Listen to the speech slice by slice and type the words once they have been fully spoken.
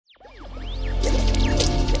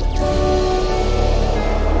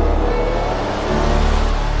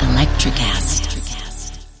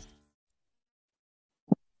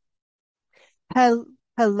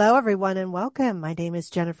Hello, everyone, and welcome. My name is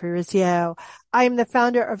Jennifer Rizzio. I am the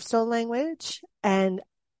founder of Soul Language and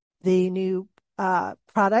the new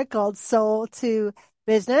product called Soul to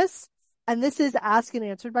Business. And this is Ask and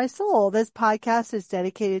Answered by Soul. This podcast is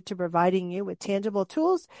dedicated to providing you with tangible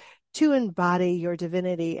tools to embody your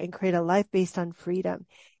divinity and create a life based on freedom.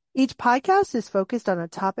 Each podcast is focused on a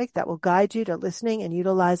topic that will guide you to listening and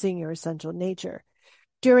utilizing your essential nature.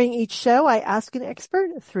 During each show, I ask an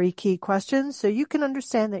expert 3 key questions so you can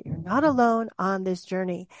understand that you're not alone on this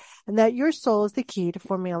journey and that your soul is the key to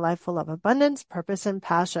forming a life full of abundance, purpose, and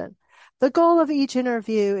passion. The goal of each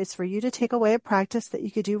interview is for you to take away a practice that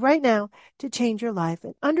you could do right now to change your life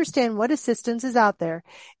and understand what assistance is out there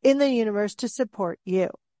in the universe to support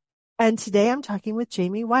you. And today I'm talking with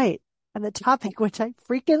Jamie White, and the topic, which I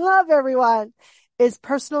freaking love, everyone, is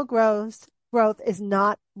personal growth. Growth is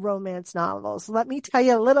not romance novels. Let me tell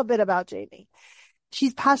you a little bit about Jamie.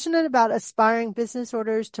 She's passionate about aspiring business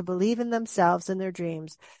owners to believe in themselves and their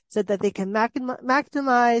dreams so that they can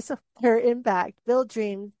maximize their impact, build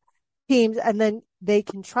teams, and then they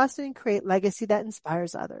can trust and create legacy that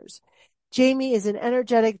inspires others. Jamie is an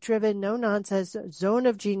energetic, driven, no-nonsense zone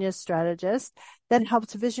of genius strategist that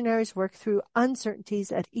helps visionaries work through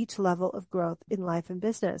uncertainties at each level of growth in life and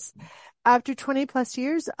business. After 20 plus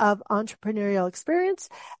years of entrepreneurial experience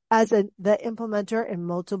as the implementer in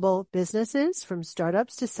multiple businesses from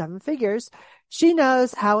startups to 7 figures, she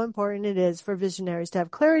knows how important it is for visionaries to have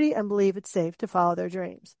clarity and believe it's safe to follow their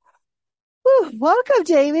dreams. Whew, welcome,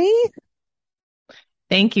 Jamie.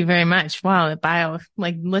 Thank you very much. Wow, the bio,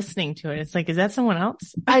 like listening to it, it's like, is that someone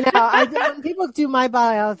else? I know. When people do my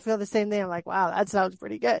bio, I feel the same thing. I'm like, wow, that sounds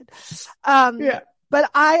pretty good. Yeah. But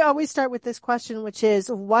I always start with this question, which is,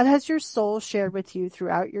 what has your soul shared with you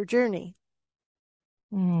throughout your journey?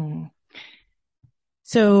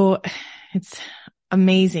 So it's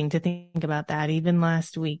amazing to think about that. Even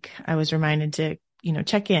last week, I was reminded to,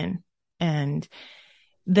 check in. And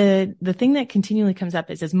the thing that continually comes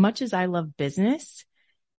up is, as much as I love business,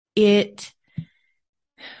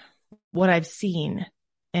 what I've seen,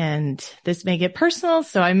 and this may get personal,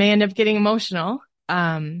 so I may end up getting emotional,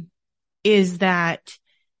 is that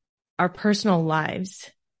our personal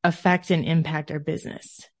lives affect and impact our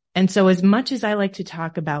business. And so as much as I like to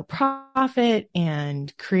talk about profit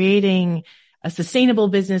and creating a sustainable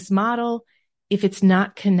business model, if it's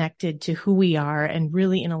not connected to who we are and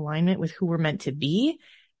really in alignment with who we're meant to be,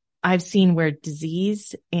 I've seen where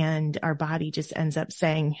disease and our body just ends up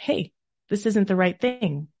saying, hey, this isn't the right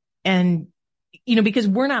thing. And, because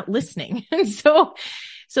we're not listening. And so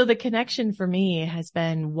the connection for me has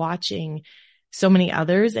been watching so many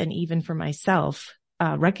others, and even for myself,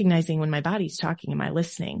 recognizing when my body's talking, am I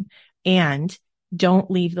listening? And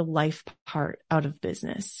don't leave the life part out of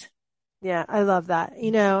business. Yeah, I love that.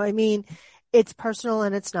 It's personal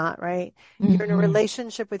and it's not, right? Mm-hmm. You're in a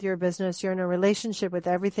relationship with your business. You're in a relationship with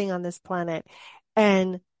everything on this planet,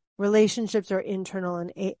 and relationships are internal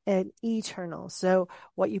and eternal. So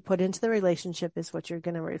what you put into the relationship is what you're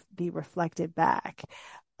going to be reflected back.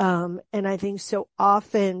 And I think so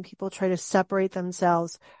often people try to separate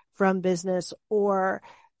themselves from business, or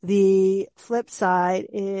the flip side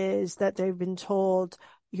is that they've been told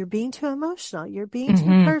you're being too emotional. You're being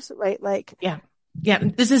too personal, right? Like, yeah,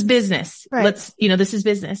 this is business. Right. This is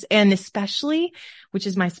business. And especially, which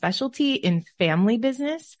is my specialty, in family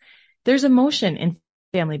business, there's emotion in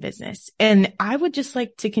family business. And I would just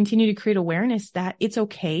like to continue to create awareness that it's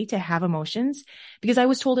okay to have emotions, because I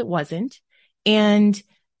was told it wasn't. And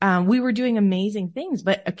we were doing amazing things,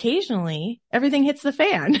 but occasionally everything hits the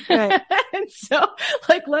fan. Right. And so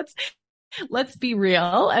let's be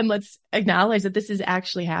real and let's acknowledge that this is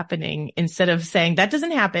actually happening, instead of saying that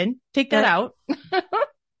doesn't happen. Take that out.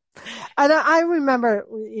 And I remember,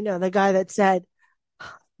 the guy that said,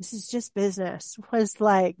 this is just business, was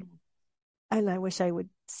like, and I wish I would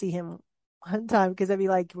see him one time, because I'd be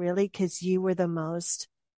like, really? Because you were the most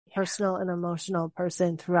personal and emotional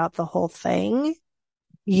person throughout the whole thing.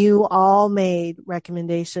 You all made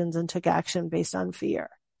recommendations and took action based on fear.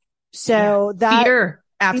 So fear.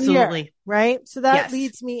 Absolutely. Fear, right? So that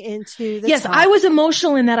leads me into Yes, I was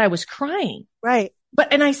emotional in that I was crying. Right.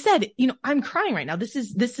 And I said, I'm crying right now. This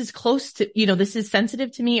is close to, this is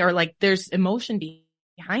sensitive to me, or like there's emotion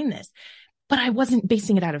behind this, but I wasn't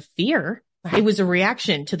basing it out of fear. Right. It was a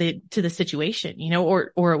reaction to the situation,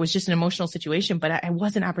 or it was just an emotional situation, but I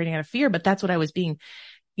wasn't operating out of fear, but that's what I was being,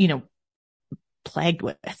 plagued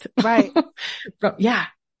with. Right. Yeah.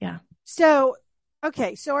 So,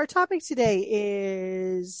 okay. So our topic today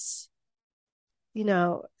is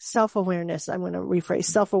self-awareness. I'm going to rephrase.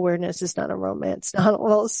 Self-awareness is not a romance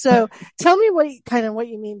novel. So tell me what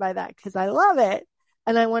you mean by that, because I love it.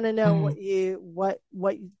 And I want to know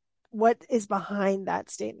what is behind that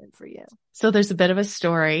statement for you. So there's a bit of a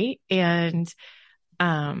story, and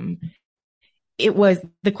the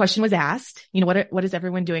question was asked, what is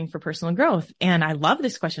everyone doing for personal growth? And I love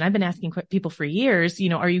this question. I've been asking people for years,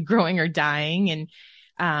 are you growing or dying?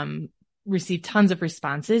 And received tons of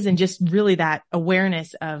responses, and just really that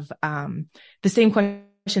awareness of the same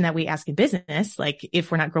question that we ask in business, like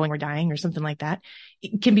if we're not growing or dying or something like that,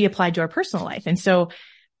 it can be applied to our personal life. And so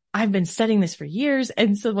I've been studying this for years.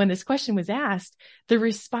 And so when this question was asked, the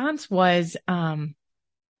response was,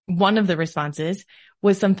 one of the responses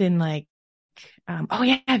was something like, oh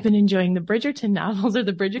yeah, I've been enjoying the Bridgerton novels or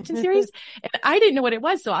the Bridgerton series. And I didn't know what it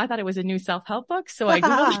was. So I thought it was a new self-help book. So I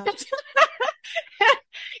Googled it.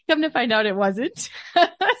 Come to find out it wasn't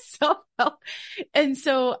self-help. And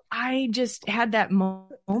so I just had that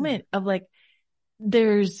moment of like,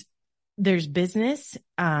 there's business,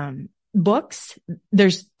 books,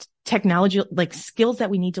 there's technology, like skills that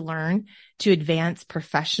we need to learn to advance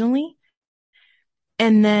professionally.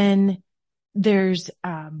 And then there's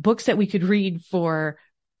books that we could read for,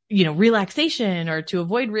 relaxation or to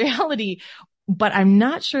avoid reality. But I'm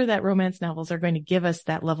not sure that romance novels are going to give us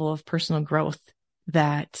that level of personal growth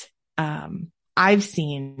that I've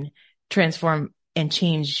seen transform and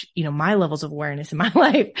change, my levels of awareness in my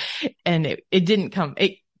life. And it didn't come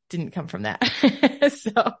from that.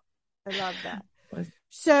 So I love that.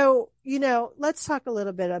 So, let's talk a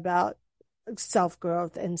little bit about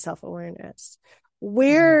self-growth and self-awareness.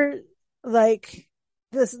 Where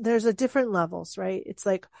there's a different levels, right? It's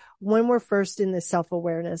like when we're first in the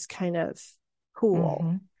self-awareness kind of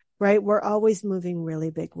pool, right? We're always moving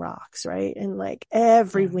really big rocks, right? And like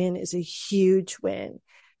every win is a huge win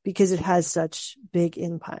because it has such big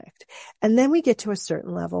impact. And then we get to a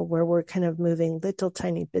certain level where we're kind of moving little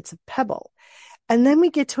tiny bits of pebble. And then we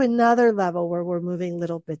get to another level where we're moving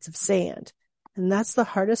little bits of sand. And that's the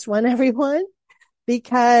hardest one, everyone,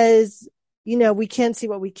 because we can't see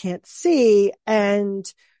what we can't see.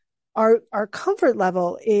 And our comfort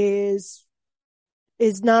level is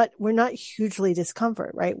not, we're not hugely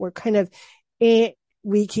discomfort, right? We're kind of,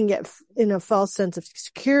 we can get in a false sense of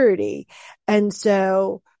security. And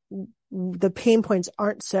so the pain points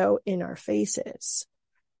aren't so in our faces.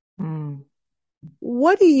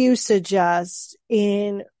 What do you suggest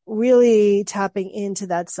in really tapping into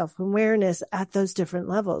that self-awareness at those different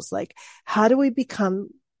levels? Like, how do we become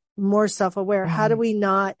more self-aware? How do we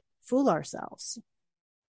not fool ourselves?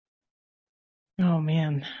 Oh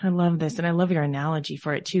man, I love this. And I love your analogy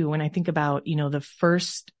for it too. When I think about, the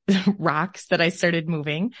first rocks that I started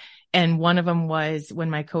moving, and one of them was when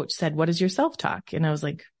my coach said, "What is your self-talk?" And I was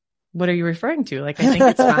like, "What are you referring to?" Like, I think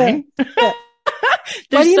it's fine.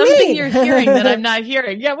 There's something you're hearing that I'm not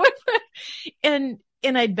hearing. Yeah. And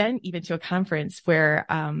I'd been even to a conference where,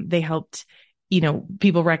 they helped,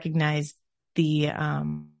 people recognize the,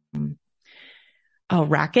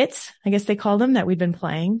 rackets, I guess they call them, that we've been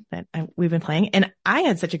playing. And I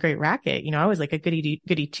had such a great racket. I was like a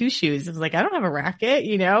goody two shoes. I was like, I don't have a racket,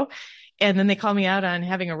 and then they call me out on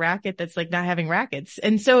having a racket that's like not having rackets.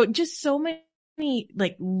 And so just so many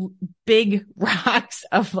like big rocks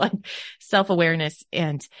of like self-awareness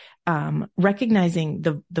and, recognizing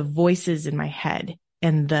the voices in my head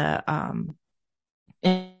and the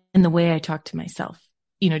way I talk to myself,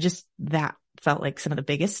 just that felt like some of the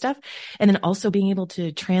biggest stuff. And then also being able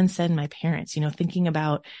to transcend my parents, thinking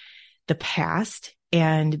about the past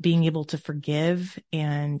and being able to forgive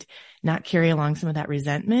and not carry along some of that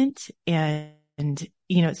resentment. And,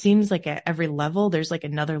 it seems like at every level, there's like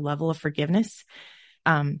another level of forgiveness.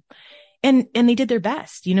 And they did their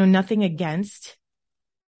best, nothing against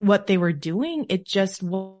what they were doing. It just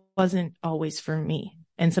wasn't always for me.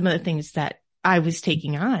 And some of the things that I was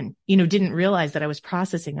taking on, didn't realize that I was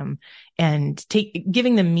processing them and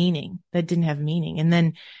giving them meaning that didn't have meaning. And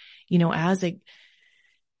then,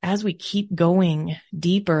 as we keep going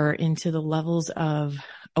deeper into the levels of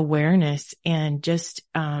awareness and just,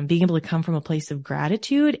 being able to come from a place of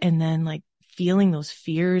gratitude, and then like feeling those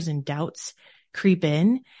fears and doubts creep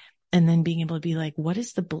in, and then being able to be like, what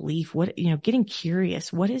is the belief? What, getting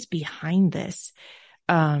curious, what is behind this?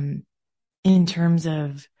 In terms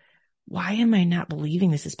of, why am I not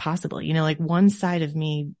believing this is possible? Like one side of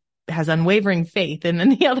me has unwavering faith, and then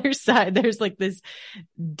the other side, there's like this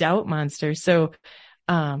doubt monster. So,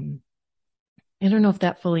 I don't know if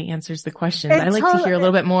that fully answers the question, but I'd like to hear a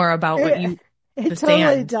little bit more about what you, it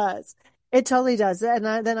totally does. It totally does.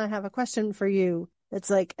 And then I have a question for you It's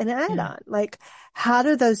like an Yeah. add-on. Like, how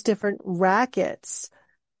do those different rackets,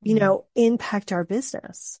 Mm. impact our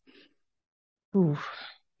business? Ooh,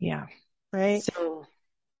 yeah. Right. So,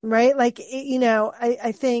 Right. Like,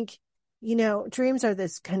 I think, dreams are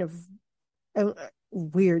this kind of a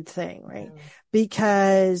weird thing, right? mm,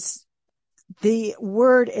 Because the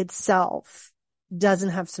word itself doesn't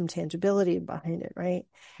have some tangibility behind it, right?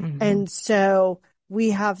 mhm. And so we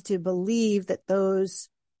have to believe that those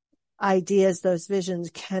ideas, those visions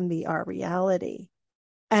can be our reality.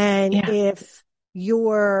 And Yeah. if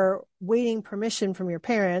you're waiting permission from your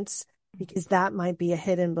parents, because that might be a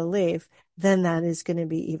hidden belief, then that is going to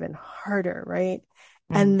be even harder, right?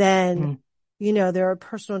 And Mm, then, mm, there are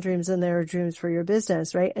personal dreams and there are dreams for your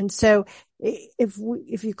business, right? And so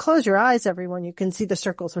if you close your eyes, everyone, you can see the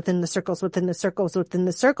circles within the circles within the circles within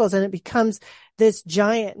the circles, and it becomes this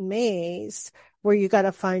giant maze where you got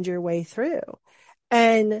to find your way through.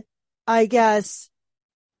 And I guess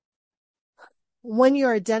when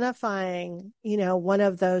you're identifying, one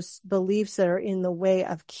of those beliefs that are in the way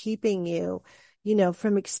of keeping you,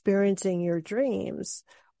 from experiencing your dreams,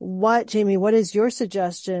 Jamie, what is your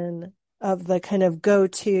suggestion of the kind of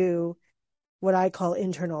go-to, what I call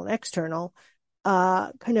internal and external,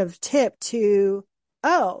 kind of tip to,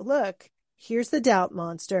 oh, look, here's the doubt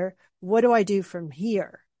monster. What do I do from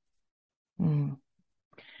here? mm.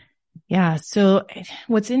 Yeah. So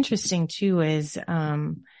what's interesting too is,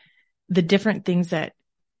 the different things that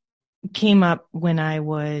came up when I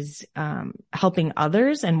was, helping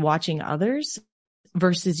others and watching others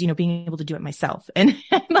versus, being able to do it myself. And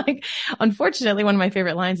like, unfortunately, one of my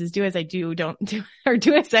favorite lines is do as I do, don't do, or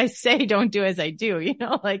do as I say, don't do as I do,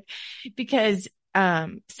 like, because,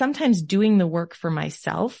 sometimes doing the work for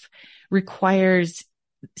myself requires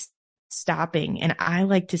stopping, and I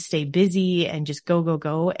like to stay busy and just go, go,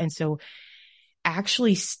 go. And so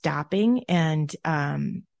actually stopping and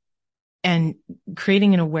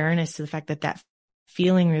creating an awareness to the fact that that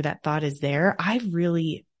feeling or that thought is there. I've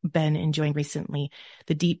really been enjoying recently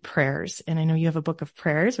the deep prayers. And I know you have a book of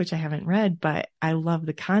prayers, which I haven't read, but I love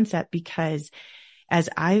the concept because as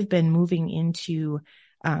I've been moving into,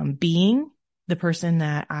 being the person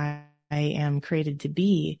that I am created to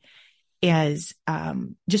be, as,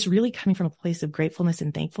 just really coming from a place of gratefulness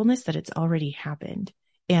and thankfulness that it's already happened,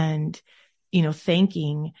 and,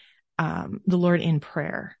 thanking, the Lord in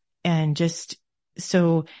prayer. And just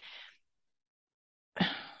so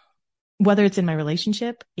whether it's in my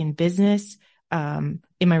relationship, in business, in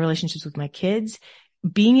my relationships with my kids,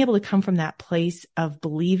 being able to come from that place of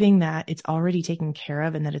believing that it's already taken care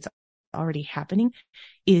of and that it's already happening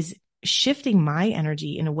is shifting my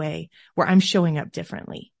energy in a way where I'm showing up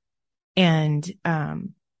differently. And,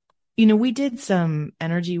 we did some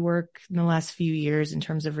energy work in the last few years in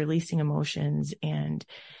terms of releasing emotions and,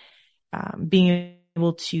 being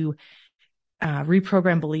able to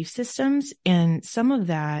reprogram belief systems. And some of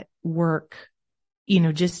that work,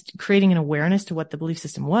 just creating an awareness to what the belief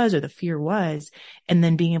system was or the fear was, and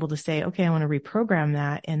then being able to say, okay, I want to reprogram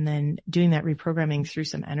that. And then doing that reprogramming through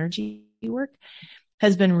some energy work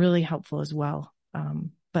has been really helpful as well.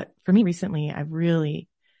 But for me recently, I've really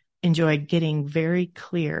enjoyed getting very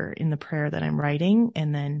clear in the prayer that I'm writing,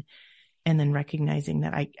 and then recognizing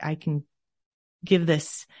that I can give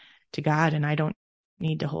this to God and I don't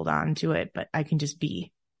need to hold on to it, but I can just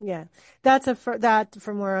be. Yeah, that's that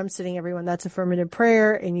from where I'm sitting, everyone. That's affirmative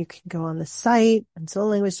prayer, and you can go on the site and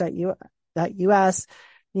soullanguage.us.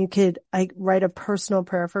 You could write a personal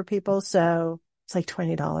prayer for people, so it's like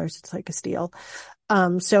 $20. It's like a steal.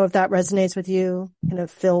 So if that resonates with you, kind of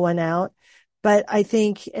fill one out. But I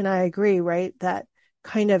think, and I agree, right, that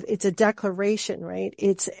kind of it's a declaration, right?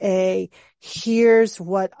 Here's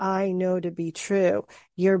what I know to be true.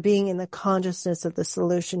 You're being in the consciousness of the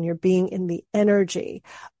solution. You're being in the energy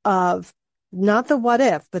of not the what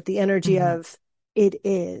if, but the energy Mm-hmm. of it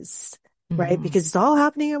is, right? Mm-hmm. Because it's all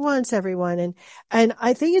happening at once, everyone. And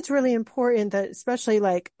I think it's really important that, especially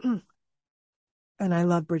like, and I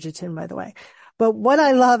love Bridgerton, by the way, but what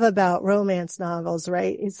I love about romance novels,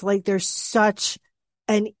 right? It's like there's such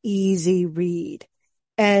an easy read.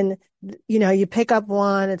 And, you pick up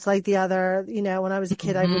one, it's like the other, when I was a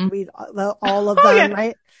kid, I Mm-hmm. would read all of Oh them, yeah.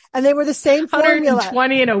 right? And they were the same formula,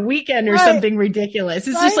 120 in a weekend or right? something ridiculous.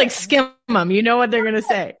 It's just Right? like skim them. You know what they're going to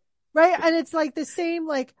say. Right. And it's like the same,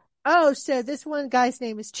 like, oh, so this one guy's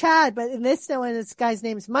name is Chad, but in this one, this guy's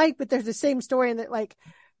name is Mike, but there's the same story in that, like,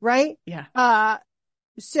 right? Yeah.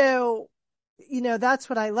 So, that's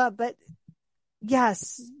what I love. But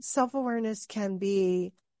yes, self-awareness can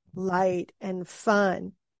be light and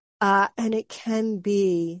fun. And it can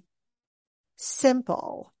be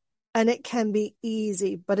simple. and it can be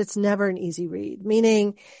easy, but it's never an easy read.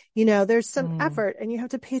 Meaning, there's some effort and you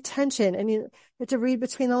have to pay attention and you have to read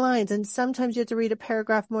between the lines. And sometimes you have to read a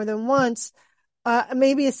paragraph more than once,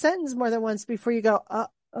 maybe a sentence more than once before you go,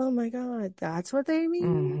 oh my God, that's what they mean.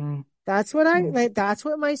 Mm-hmm. That's what that's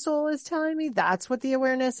what my soul is telling me. That's what the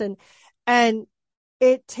awareness and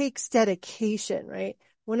it takes dedication, right?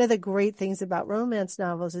 One of the great things about romance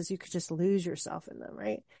novels is you could just lose yourself in them,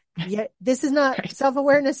 right? Yet this is not, Right.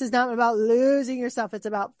 self-awareness is not about losing yourself. It's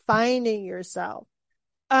about finding yourself.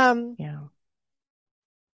 Yeah.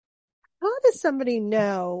 How does somebody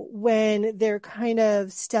know when they're kind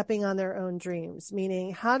of stepping on their own dreams?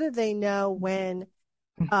 Meaning, how do they know when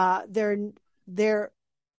they're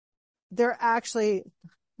actually,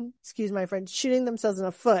 excuse my French, shooting themselves in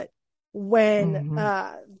the foot when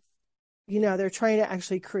they're trying to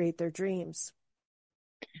actually create their dreams?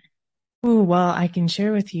 Oh, well, I can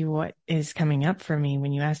share with you what is coming up for me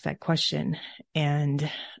when you ask that question. And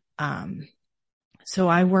so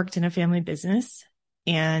I worked in a family business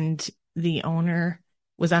and the owner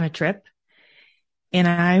was on a trip and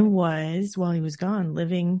I was, while he was gone,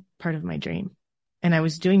 living part of my dream. And I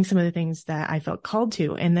was doing some of the things that I felt called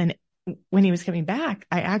to. And then when he was coming back,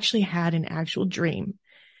 I actually had an actual dream.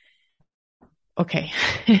 Okay.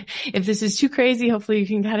 If this is too crazy, hopefully you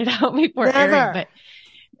can cut it out before airing, but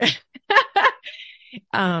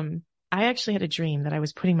I actually had a dream that I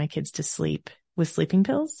was putting my kids to sleep with sleeping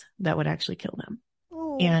pills that would actually kill them.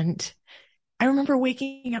 Oh. And I remember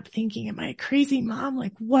waking up thinking, am I a crazy mom?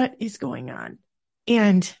 Like, what is going on?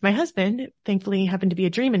 And my husband, thankfully, happened to be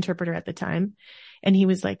a dream interpreter at the time. And he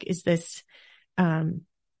was like, is this, and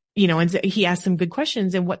he asked some good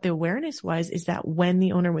questions. And what the awareness was, is that when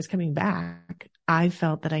the owner was coming back, I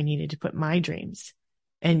felt that I needed to put my dreams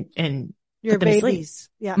and your put them to babies. sleep.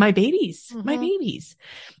 Yeah. My babies.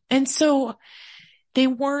 And so they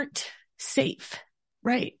weren't safe,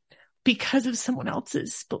 right? Because of someone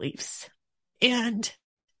else's beliefs. And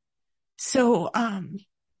so,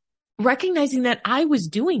 recognizing that I was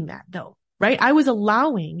doing that though, right? I was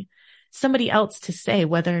allowing somebody else to say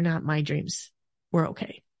whether or not my dreams were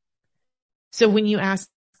okay. So when you ask,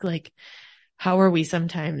 like, how are we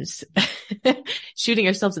sometimes shooting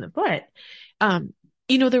ourselves in the foot?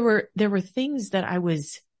 There were things that I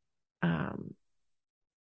was,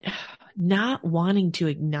 not wanting to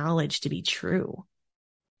acknowledge to be true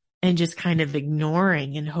and just kind of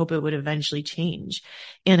ignoring and hope it would eventually change.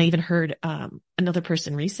 And I even heard, another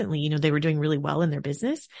person recently, they were doing really well in their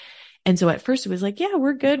business. And so at first it was like, yeah,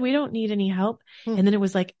 we're good. We don't need any help. And then it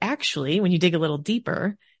was like, actually, when you dig a little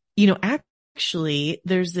deeper, actually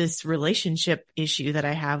there's this relationship issue that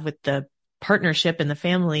I have with the partnership in the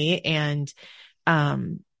family. And,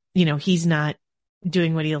 he's not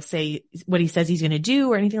doing what what he says he's going to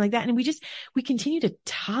do or anything like that. And we continue to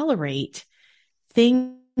tolerate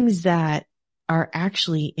things that are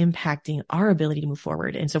actually impacting our ability to move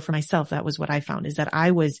forward. And so for myself, that was what I found, is that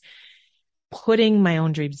I was putting my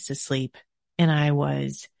own dreams to sleep and I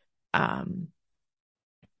was,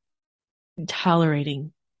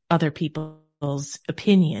 tolerating other people's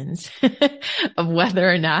opinions of whether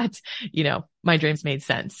or not, my dreams made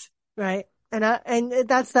sense. Right. And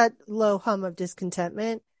that's that low hum of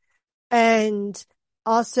discontentment. And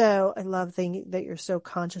also, I love that you're so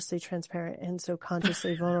consciously transparent and so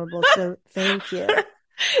consciously vulnerable. So thank you.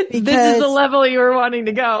 This is the level you were wanting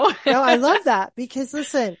to go. No, I love that because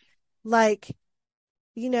listen,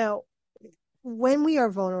 when we are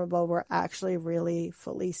vulnerable, we're actually really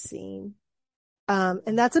fully seen.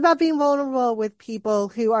 And that's about being vulnerable with people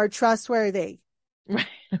who are trustworthy.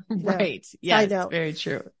 Right. Yes, very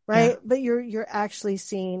true. Right. Yeah. But you're actually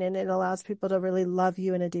seen, and it allows people to really love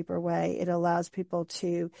you in a deeper way. It allows people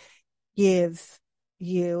to give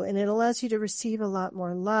you, and it allows you to receive a lot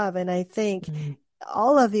more love. And I think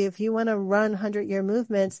all of you, if you want to run 100-year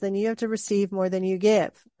movements, then you have to receive more than you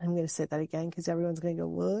give. I'm going to say that again because everyone's going to go,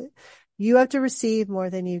 what? You have to receive more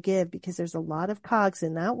than you give because there's a lot of cogs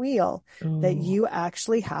in that wheel that you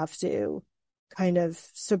actually have to kind of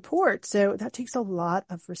support. So that takes a lot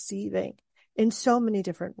of receiving in so many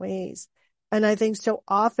different ways. And I think so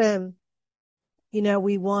often,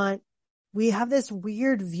 we have this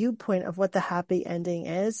weird viewpoint of what the happy ending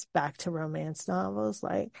is, back to romance novels,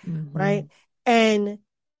 right? And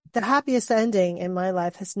the happiest ending in my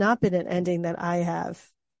life has not been an ending that I have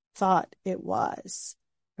thought it was,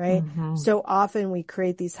 right? So often we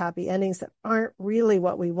create these happy endings that aren't really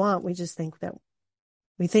what we want. We just think that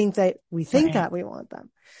we think that we want them.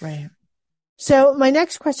 Right. So my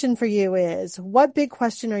next question for you is, what big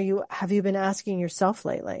question have you been asking yourself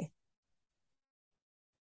lately?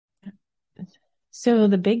 So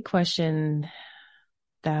the big question, I don't know if I can say big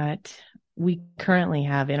question, but the big question that I've been asking myself lately is, what is the happiness? So the big question, I don't know if I can say big question, but the big question that I've been asking myself lately is, what is the happiness? So the big question, I don't know if I can say big question, but the big question that I've been asking myself lately is, what is the happiness? So the big question that we currently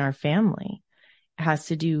have in our family has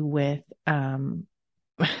to do with,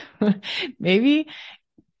 maybe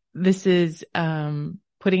this is,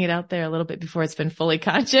 putting it out there a little bit before it's been fully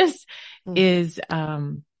conscious, is,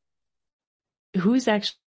 who's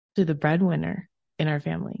actually the breadwinner in our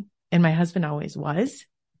family. And my husband always was.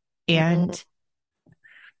 And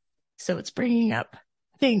so it's bringing up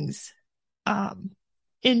things,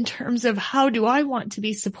 in terms of how do I want to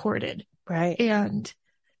be supported? Right. And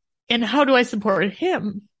how do I support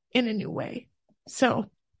him in a new way? So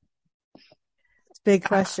it's big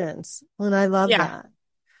questions. And I love that.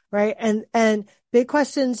 Right. And big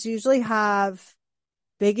questions usually have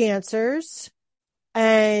big answers,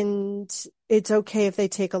 and it's okay if they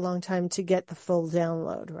take a long time to get the full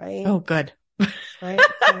download, right? Oh, good. Right.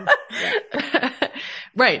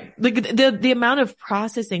 Right. Like the amount of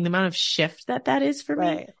processing, the amount of shift that is for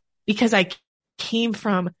me, because I came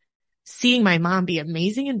from seeing my mom be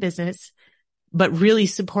amazing in business, but really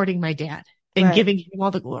supporting my dad and giving him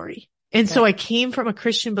all the glory. And so I came from a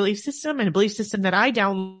Christian belief system, and a belief system that I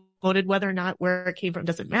downloaded, whether or not where it came from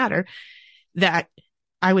doesn't matter, that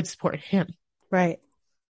I would support him. Right.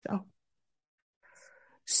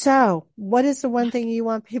 So what is the one thing you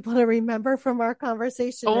want people to remember from our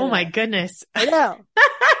conversation today? Oh my goodness. I know.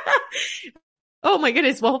 Oh my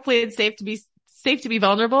goodness. Well, hopefully it's safe to be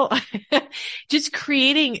vulnerable. Just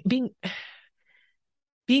being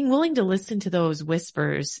willing to listen to those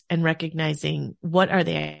whispers and recognizing what are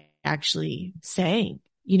they actually saying,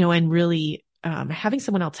 and really, having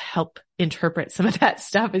someone else help interpret some of that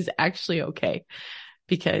stuff is actually okay.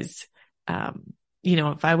 Because,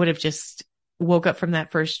 if I would have just woke up from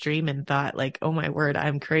that first dream and thought like, oh my word,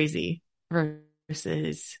 I'm crazy,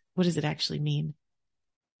 versus what does it actually mean?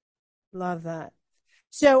 Love that.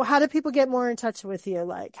 So how do people get more in touch with you?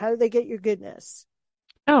 Like, how do they get your goodness?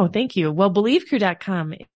 Oh, thank you. Well,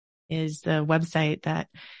 BelieveCrew.com is the website that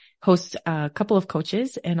hosts a couple of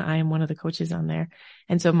coaches, and I am one of the coaches on there.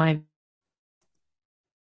 And so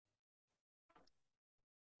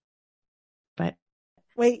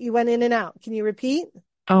wait, you went in and out. Can you repeat?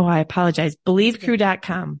 Oh, I apologize.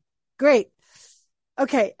 BelieveCrew.com. Great.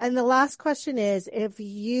 Okay. And the last question is, if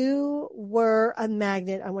you were a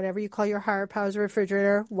magnet on whatever you call your higher powers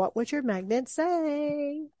refrigerator, what would your magnet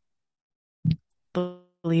say?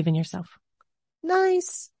 Believe in yourself.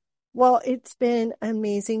 Nice. Well, it's been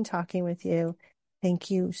amazing talking with you.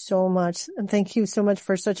 Thank you so much. And thank you so much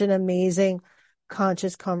for such an amazing,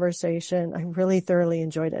 conscious conversation. I really thoroughly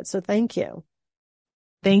enjoyed it. So thank you.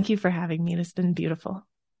 Thank you for having me. It's been beautiful.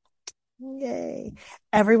 Yay.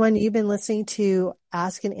 Everyone, you've been listening to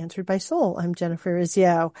Ask and Answered by Soul. I'm Jennifer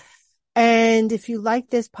Urezzio. And if you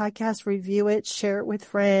like this podcast, review it, share it with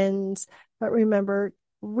friends. But remember,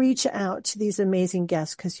 reach out to these amazing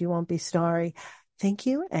guests because you won't be sorry. Thank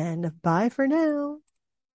you, and bye for now.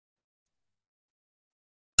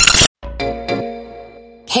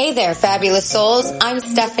 Hey there, fabulous souls. I'm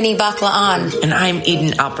Stephanie Baklaan. And I'm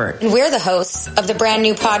Eden Alpert. And we're the hosts of the brand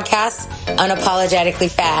new podcast, Unapologetically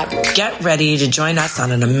Fab. Get ready to join us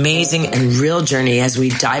on an amazing and real journey as we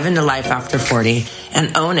dive into life after 40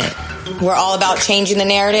 and own it. We're all about changing the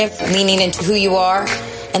narrative, leaning into who you are,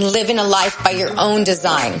 and living a life by your own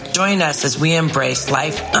design. Join us as we embrace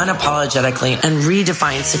life unapologetically and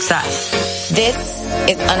redefine success. This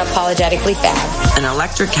is Unapologetically Fab, an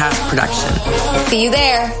Electric Cast production. See you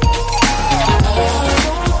there.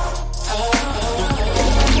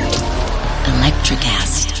 Electric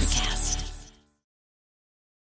Cast.